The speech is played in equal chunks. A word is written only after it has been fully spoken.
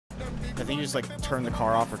I think you just, like, turn the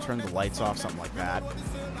car off or turn the lights off, something like that.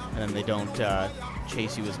 And then they don't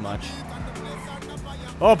chase you as much.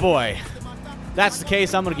 Oh, boy. If that's the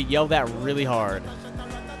case, I'm going to get yelled at really hard.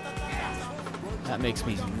 That makes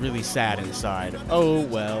me really sad inside. Oh,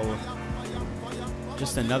 well.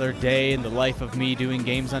 Just another day in the life of me doing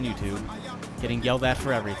games on YouTube. Getting yelled at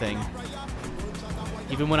for everything.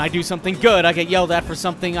 Even when I do something good, I get yelled at for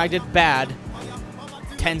something I did bad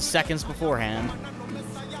 10 seconds beforehand.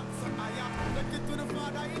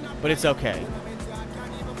 But it's okay.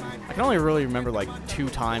 I can only really remember like 2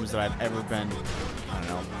 times that I've ever been, I don't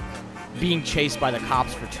know, being chased by the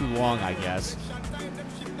cops for too long, I guess.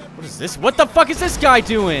 What is this? What the fuck is this guy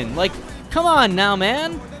doing? Like, come on now,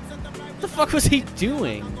 man. What the fuck was he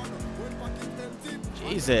doing?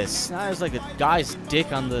 Jesus. Now there's like a guy's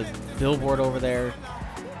dick on the billboard over there.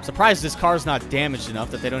 I'm surprised this car's not damaged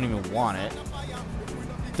enough that they don't even want it.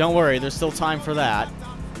 Don't worry, there's still time for that.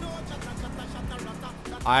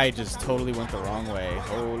 I just totally went the wrong way.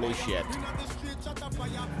 Holy shit.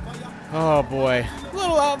 Oh boy.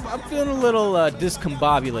 I'm feeling a little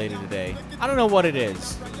discombobulated today. I don't know what it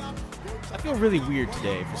is. I feel really weird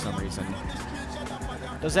today for some reason.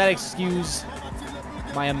 Does that excuse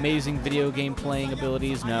my amazing video game playing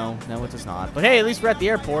abilities? No, it does not. But hey, at least we're at the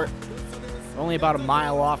airport. We're only about a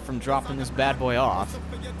mile off from dropping this bad boy off.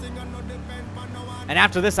 And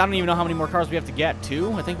after this, I don't even know how many more cars we have to get.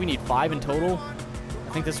 2? I think we need 5 in total.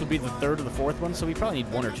 I think this would be the 3rd or the 4th one, so we probably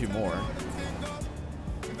need 1 or 2 more.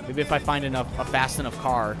 Maybe if I find a fast enough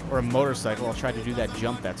car or a motorcycle, I'll try to do that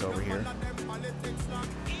jump that's over here.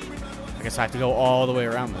 I guess I have to go all the way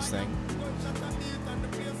around this thing.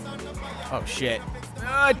 Oh, shit.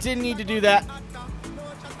 I didn't need to do that.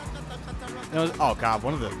 Oh, God,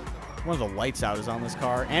 one of the lights out is on this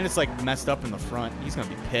car, and it's, like, messed up in the front. He's gonna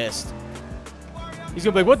be pissed. He's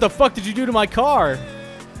gonna be like, what the fuck did you do to my car?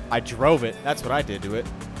 I drove it. That's what I did to it.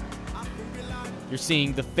 You're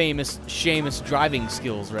seeing the famous Seamus driving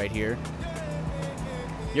skills right here.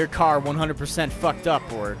 Your car 100% fucked up,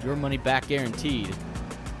 or your money back guaranteed.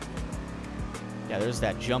 Yeah, there's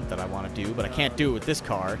that jump that I want to do, but I can't do it with this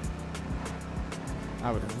car.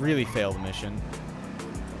 I would really fail the mission.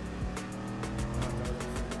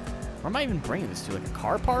 Where am I even bringing this to? Like a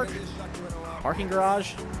car park? Parking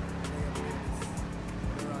garage?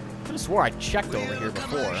 I could have swore I checked over here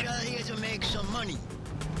before. Am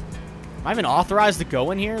I even authorized to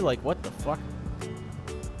go in here? Like, what the fuck?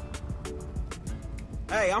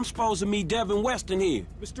 Hey, I'm supposed to meet Devin Weston here.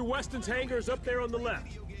 Mr. Weston's hangar is up there on the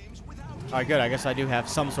left. Alright, good. I guess I do have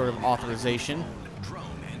some sort of authorization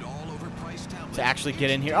to actually get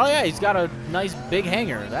in here. Oh, yeah, he's got a nice big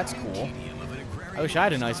hangar. That's cool. I wish I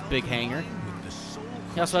had a nice big hangar.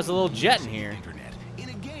 He also has a little jet in here.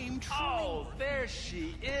 Oh, there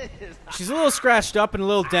she is. She's a little scratched up and a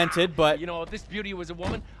little dented, but... You know, if this beauty was a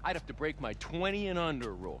woman, I'd have to break my 20 and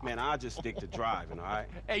under rule. Man, I'll just stick to driving, all right?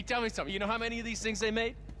 Hey, tell me something. You know how many of these things they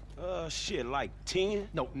made? Shit, like 10?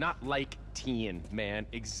 No, not like 10, man.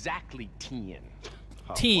 Exactly 10.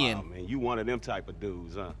 Oh, 10. wow, man, you one of them type of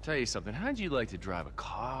dudes, huh? Tell you something. How'd you like to drive a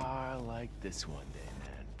car like this one day,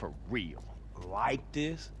 man? For real. Like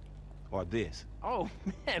this? Or this? Oh,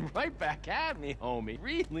 man, right back at me, homie.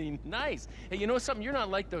 Really nice. Hey, you know something? You're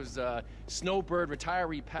not like those snowbird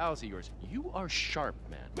retiree pals of yours. You are sharp,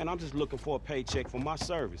 man. Man, I'm just looking for a paycheck for my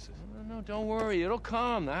services. No, don't worry. It'll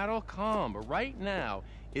come. That'll come. But right now,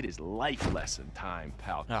 it is life lesson time,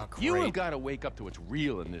 pal. Oh, great. You have got to wake up to what's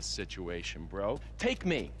real in this situation, bro. Take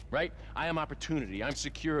me, right? I am opportunity. I'm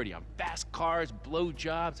security. I'm fast cars, blow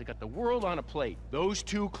jobs. I got the world on a plate. Those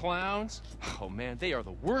 2 clowns, oh, man, they are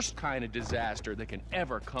the worst kind of disaster that can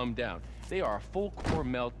ever come down. They are a full core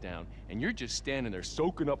meltdown, and you're just standing there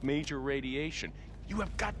soaking up major radiation. You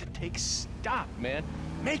have got to take stock, man.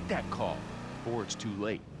 Make that call before it's too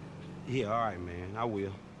late. Yeah, all right, man. I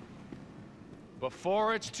will.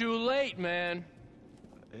 Before it's too late, man.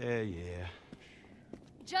 Yeah.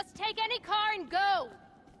 Just take any car and go.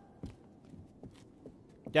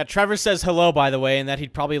 Yeah, Trevor says hello, by the way, and that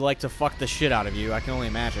he'd probably like to fuck the shit out of you. I can only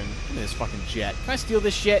imagine. Look at this fucking jet. Can I steal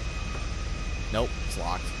this shit? Nope, it's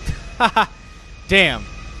locked. Haha. Damn.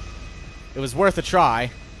 It was worth a try.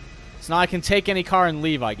 So now I can take any car and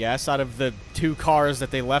leave, I guess, out of the 2 cars that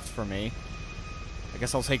they left for me. I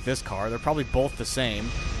guess I'll take this car. They're probably both the same.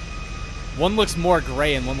 One looks more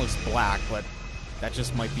gray and one looks black, but that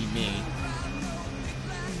just might be me.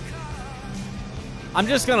 I'm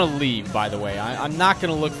just going to leave, by the way. I'm not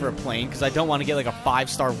going to look for a plane because I don't want to get like a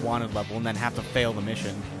 5-star wanted level and then have to fail the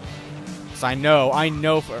mission. So I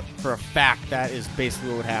know for a fact that is basically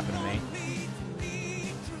what would happen to me.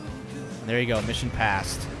 There you go, mission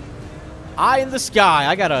passed. Eye in the sky.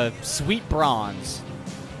 I got a sweet bronze.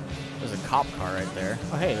 There's a cop car right there.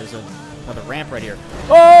 Oh, hey, there's another ramp right here.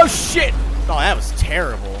 Oh, shit! Oh, that was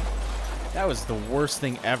terrible. That was the worst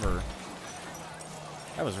thing ever.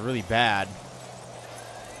 That was really bad.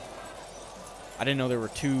 I didn't know there were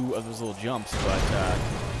 2 of those little jumps, but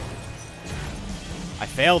I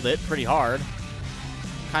failed it pretty hard.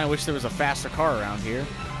 Kind of wish there was a faster car around here.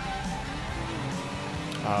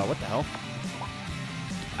 What the hell?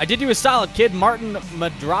 I did do a solid, kid. Martin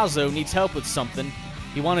Madrazo needs help with something.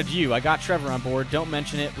 He wanted you. I got Trevor on board. Don't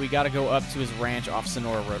mention it. We got to go up to his ranch off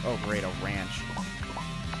Sonora Road. Oh, great, a ranch.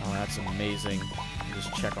 Oh, that's amazing.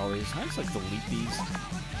 Just check all these. Can I just, like, delete these?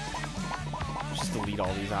 Just delete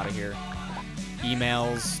all these out of here.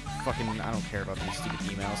 Emails. Fucking, I don't care about these stupid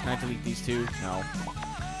emails. Can I delete these too? No.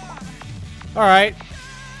 Alright.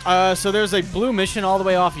 So there's a blue mission all the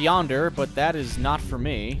way off yonder, but that is not for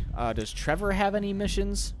me. Does Trevor have any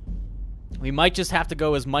missions? We might just have to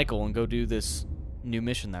go as Michael and go do this new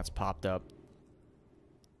mission that's popped up.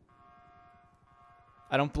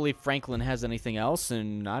 I don't believe Franklin has anything else,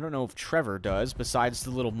 and I don't know if Trevor does, besides the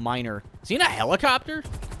little minor... Is he in a helicopter?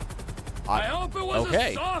 I hope it was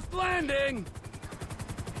a soft landing!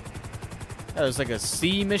 Yeah, there's like a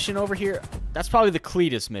C mission over here. That's probably the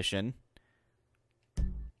Cletus mission.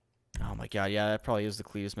 Oh my god, yeah, that probably is the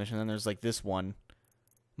Cletus mission. Then there's like this one.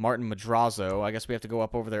 Martin Madrazo. I guess we have to go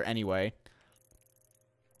up over there anyway.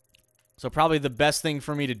 So probably the best thing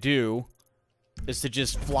for me to do is to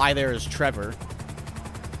just fly there as Trevor.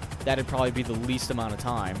 That'd probably be the least amount of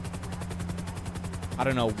time. I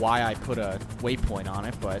don't know why I put a waypoint on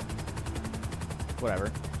it, but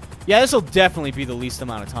whatever. Yeah, this will definitely be the least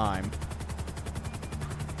amount of time.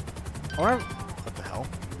 What the hell?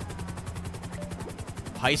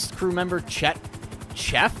 Heist crew member Chet?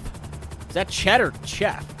 Chef? Is that Chet or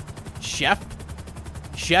Chef? Chef?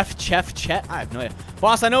 Chet? I have no idea.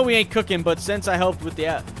 Boss, I know we ain't cooking, but since I helped with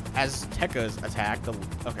the Azteca's attack,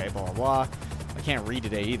 okay, blah, blah, blah. I can't read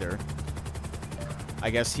today either.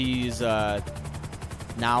 I guess he's now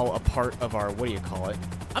a part of our, what do you call it?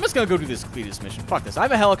 I'm just going to go do this Cletus mission. Fuck this. I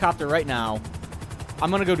have a helicopter right now.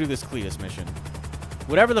 I'm going to go do this Cletus mission.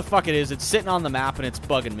 Whatever the fuck it is, it's sitting on the map and it's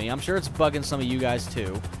bugging me. I'm sure it's bugging some of you guys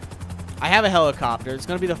too. I have a helicopter. It's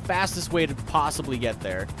going to be the fastest way to possibly get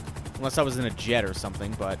there. Unless I was in a jet or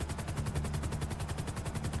something, but...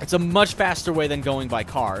 It's a much faster way than going by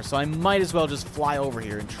car, so I might as well just fly over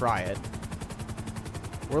here and try it.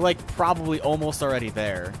 We're, like, probably almost already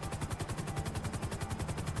there.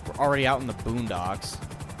 We're already out in the boondocks.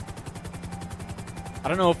 I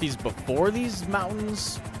don't know if he's before these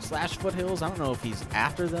mountains / foothills. I don't know if he's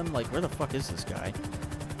after them. Like, where the fuck is this guy?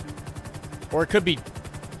 Or it could be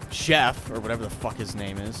Chef, or whatever the fuck his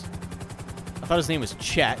name is. I thought his name was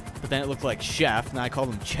Chet, but then it looked like Chef, and I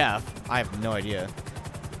called him Chef. I have no idea.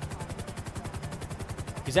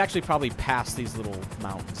 He's actually probably past these little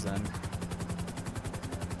mountains then.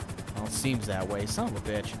 Well, it seems that way. Son of a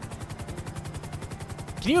bitch.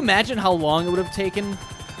 Can you imagine how long it would have taken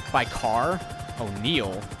by car?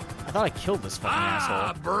 O'Neill? I thought I killed this fucking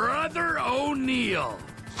asshole. Brother O'Neill.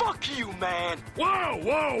 Fuck you, man. Whoa,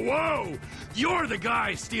 whoa, whoa. You're the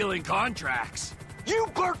guy stealing contracts. You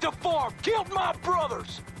burnt the farm, killed my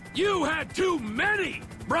brothers. You had too many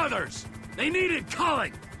brothers. They needed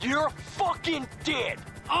culling. You're fucking dead.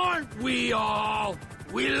 Aren't we all?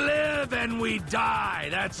 We live and we die.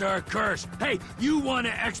 That's our curse. Hey, you want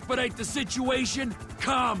to expedite the situation?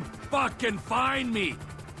 Come fucking find me.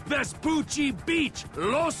 Vespucci Beach,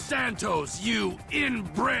 Los Santos, you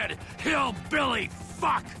inbred hillbilly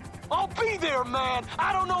fuck. I'll be there, man.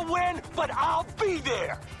 I don't know when, but I'll be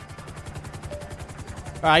there.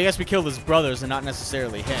 I guess we killed his brothers and not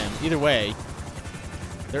necessarily him. Either way,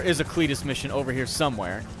 there is a Cletus mission over here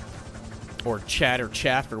somewhere. Or Chad or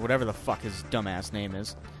Chaff or whatever the fuck his dumbass name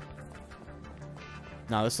is.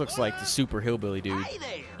 No, this looks like the super hillbilly dude. Hey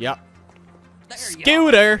there. Yep. There you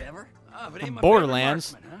Scooter! are, But ain't my Borderlands.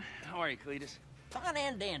 favorite marksman, huh? How are you, Cletus? Fine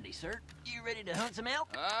and dandy, sir. You ready to hunt some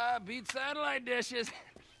elk? Beat satellite dishes.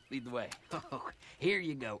 Lead the way. Oh, here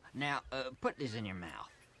you go. Now, put this in your mouth.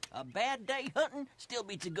 A bad day hunting still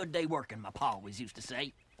beats a good day working, my pa always used to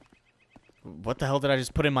say. What the hell did I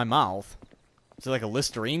just put in my mouth? Is it like a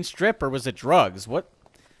Listerine strip or was it drugs? What?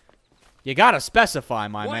 You gotta specify,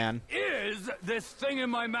 my man. What is this thing in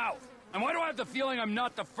my mouth? And why do I have the feeling I'm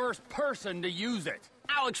not the first person to use it?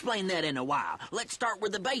 I'll explain that in a while. Let's start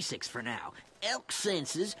with the basics for now. Elk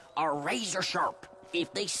senses are razor sharp.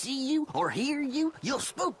 If they see you or hear you, you'll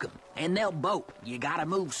spook them, and they'll bolt. You gotta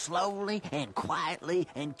move slowly and quietly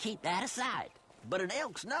and keep that aside. But an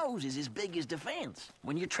elk's nose is as big as defense.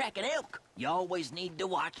 When you're tracking elk, you always need to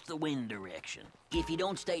watch the wind direction. If you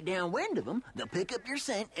don't stay downwind of them, they'll pick up your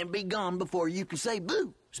scent and be gone before you can say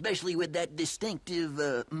boo. Especially with that distinctive,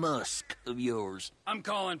 musk of yours. I'm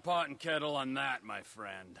calling pot and kettle on that, my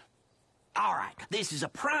friend. All right, this is a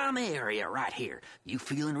prime area right here. You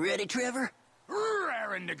feeling ready, Trevor?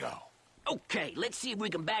 Raring to go. Okay, let's see if we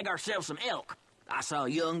can bag ourselves some elk. I saw a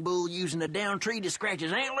young bull using a down tree to scratch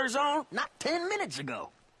his antlers on not 10 minutes ago.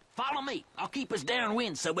 Follow me. I'll keep us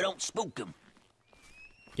downwind so we don't spook him.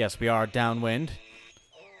 Yes, we are downwind.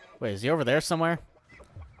 Wait, is he over there somewhere?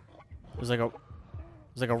 There's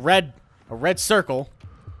like a red circle.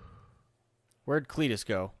 Where'd Cletus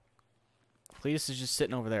go? Cletus is just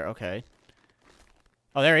sitting over there. Okay.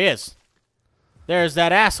 Oh, there he is. There's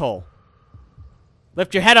that asshole.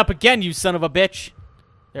 Lift your head up again, you son of a bitch.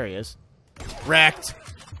 There he is. Wrecked.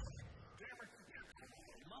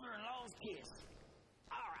 Mother-in-law's kiss.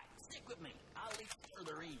 All right, stick with me. I'll lead you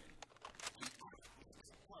further in.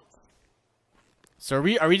 So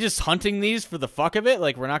are we just hunting these for the fuck of it?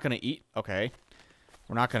 Like, we're not gonna eat? Okay.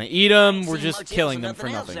 We're not gonna eat them. We're just killing them for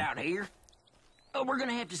nothing. Out here. Oh, we're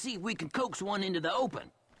gonna have to see if we can coax one into the open.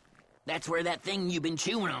 That's where that thing you've been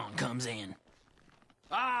chewing on comes in.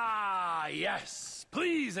 Ah, yes.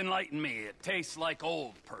 Please enlighten me. It tastes like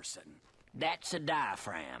old person. That's a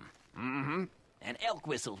diaphragm. Mm-hmm. An elk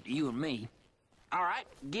whistle to you and me. All right,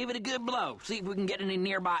 give it a good blow. See if we can get any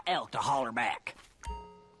nearby elk to holler back.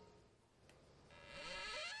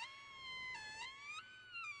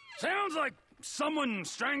 Sounds like someone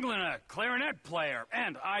strangling a clarinet player,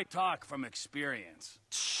 and I talk from experience.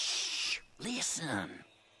 Shh, listen.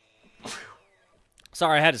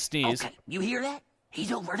 Sorry, I had to sneeze. Okay, you hear that?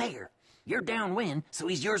 He's over there. You're downwind, so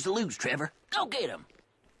he's yours to lose, Trevor. Go get him.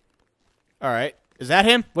 All right. Is that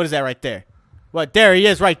him? What is that right there? What? There he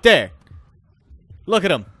is right there. Look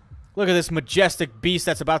at him. Look at this majestic beast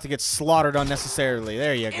that's about to get slaughtered unnecessarily.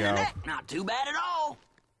 There you go. Internet, not too bad at all.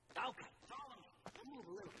 Okay, follow me. We'll move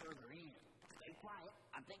a little further in. Stay quiet.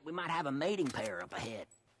 I think we might have a mating pair up ahead.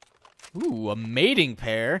 Ooh, a mating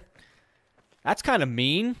pair? That's kind of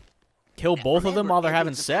mean. Kill both of them while they're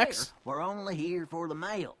having sex? We're only here for the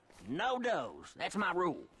male. No does. That's my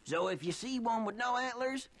rule. So if you see one with no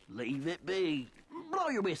antlers, leave it be. Blow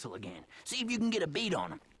your whistle again. See if you can get a beat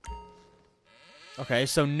on them. Okay,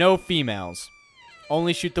 so no females.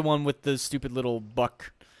 Only shoot the one with the stupid little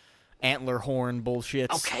buck antler horn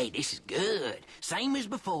bullshits. Okay, this is good. Same as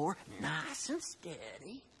before. Nice and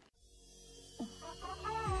steady.